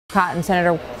Cotton,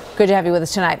 Senator, good to have you with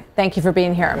us tonight. Thank you for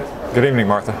being here. Good evening,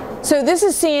 Martha. So this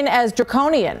is seen as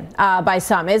draconian by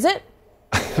some, is it?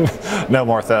 No,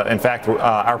 Martha. In fact,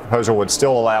 our proposal would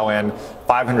still allow in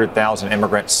 500,000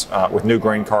 immigrants with new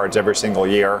green cards every single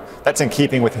year. That's in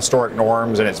keeping with historic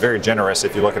norms, and it's very generous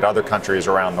if you look at other countries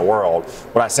around the world.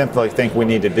 What I simply think we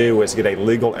need to do is get a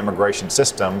legal immigration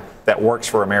system that works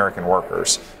for American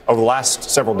workers. Over the last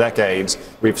several decades,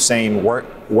 we've seen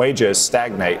wages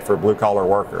stagnate for blue-collar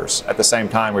workers. At the same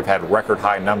time, we've had record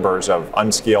high numbers of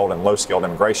unskilled and low-skilled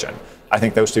immigration. I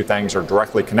think those two things are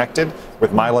directly connected.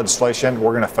 With my legislation,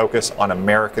 we're going to focus on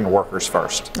American workers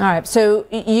first. All right. So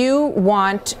you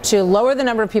want to lower the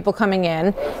number of people coming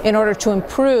in order to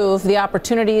improve the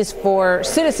opportunities for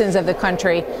citizens of the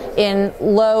country in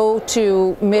low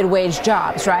to mid-wage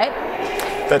jobs, right?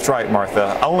 That's right,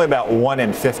 Martha. Only about 1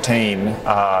 in 15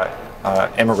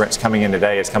 immigrants coming in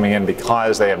today is coming in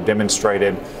because they have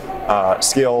demonstrated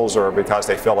skills or because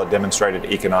they feel a demonstrated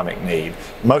economic need.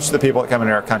 Most of the people that come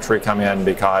into our country come in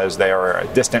because they are a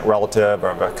distant relative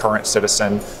of a current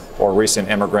citizen or recent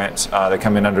immigrant. They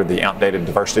come in under the outdated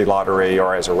diversity lottery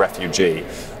or as a refugee.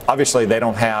 Obviously, they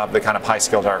don't have the kind of high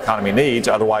skills our economy needs,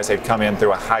 otherwise they'd come in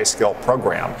through a high skill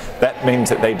program. That means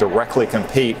that they directly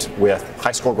compete with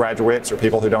high school graduates or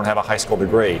people who don't have a high school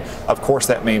degree. Of course,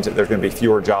 that means that there's going to be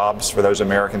fewer jobs for those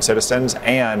American citizens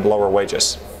and lower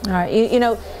wages. All right. You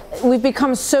know, we've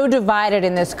become so divided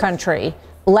in this country,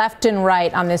 left and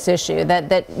right, on this issue,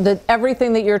 that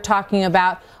everything that you're talking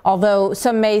about, although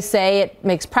some may say it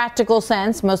makes practical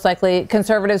sense, most likely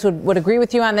conservatives would agree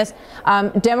with you on this,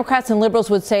 Democrats and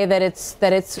liberals would say that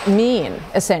it's mean,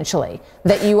 essentially,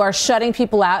 that you are shutting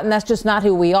people out, and that's just not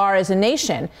who we are as a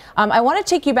nation. I want to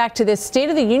take you back to this State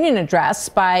of the Union address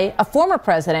by a former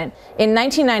president in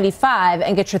 1995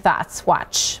 and get your thoughts.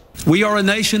 Watch. We are a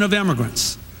nation of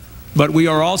immigrants, but we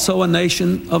are also a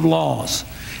nation of laws.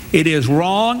 It is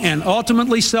wrong and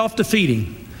ultimately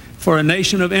self-defeating for a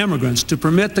nation of immigrants to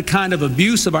permit the kind of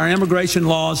abuse of our immigration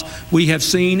laws we have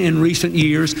seen in recent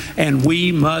years, and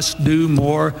we must do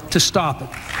more to stop it.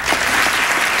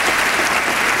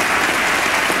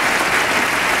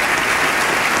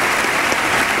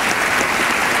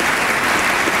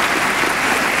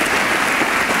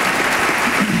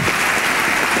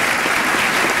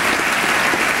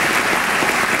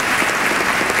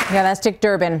 Yeah, that's Dick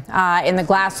Durbin in the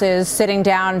glasses, sitting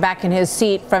down back in his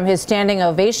seat from his standing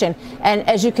ovation. And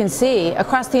as you can see,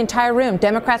 across the entire room,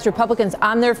 Democrats, Republicans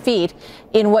on their feet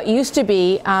in what used to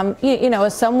be, you know,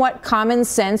 a somewhat common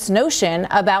sense notion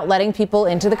about letting people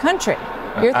into the country.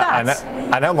 Your thoughts?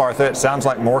 I know, Martha, it sounds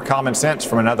like more common sense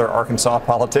from another Arkansas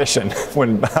politician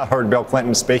when I heard Bill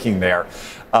Clinton speaking there.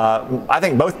 I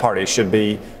think both parties should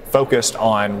be focused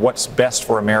on what's best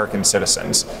for American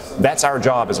citizens. That's our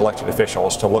job as elected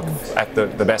officials, to look at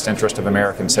the best interest of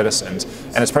American citizens.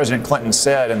 And as President Clinton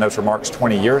said in those remarks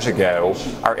 20 years ago,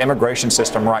 our immigration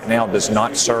system right now does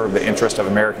not serve the interest of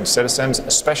American citizens,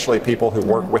 especially people who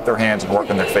work with their hands and work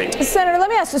on their feet. Senator, let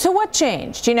me ask you, so what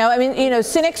changed? You know, I mean, you know,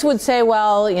 cynics would say,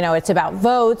 well, you know, it's about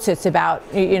votes, it's about,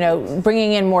 you know,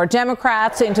 bringing in more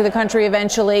Democrats into the country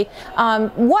eventually.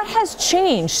 What has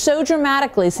changed so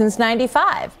dramatically since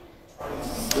 '95?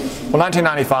 Well,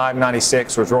 1995,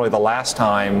 96 was really the last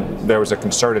time there was a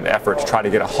concerted effort to try to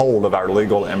get a hold of our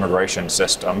legal immigration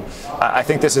system. I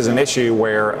think this is an issue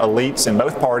where elites in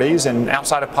both parties and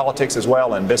outside of politics as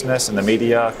well, in business and the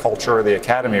media, culture, the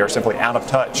academy, are simply out of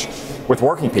touch with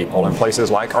working people in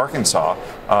places like Arkansas.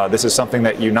 This is something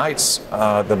that unites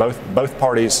both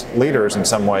parties' leaders in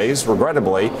some ways,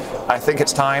 regrettably. I think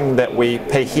it's time that we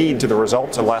pay heed to the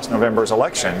results of last November's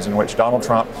elections, in which Donald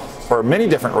Trump, for many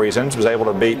different reasons, was able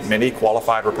to beat many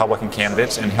qualified Republican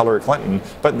candidates and Hillary Clinton.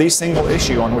 But the single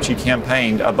issue on which he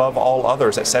campaigned above all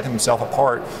others that set himself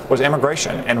apart was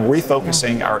immigration and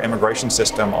refocusing our immigration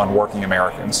system on working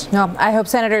Americans. No, I hope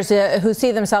senators who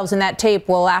see themselves in that tape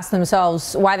will ask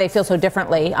themselves why they feel so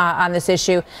differently on this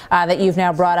issue that you've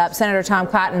now brought up. Senator Tom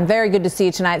Cotton, very good to see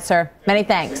you tonight, sir. Many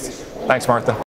thanks. Thanks, Martha.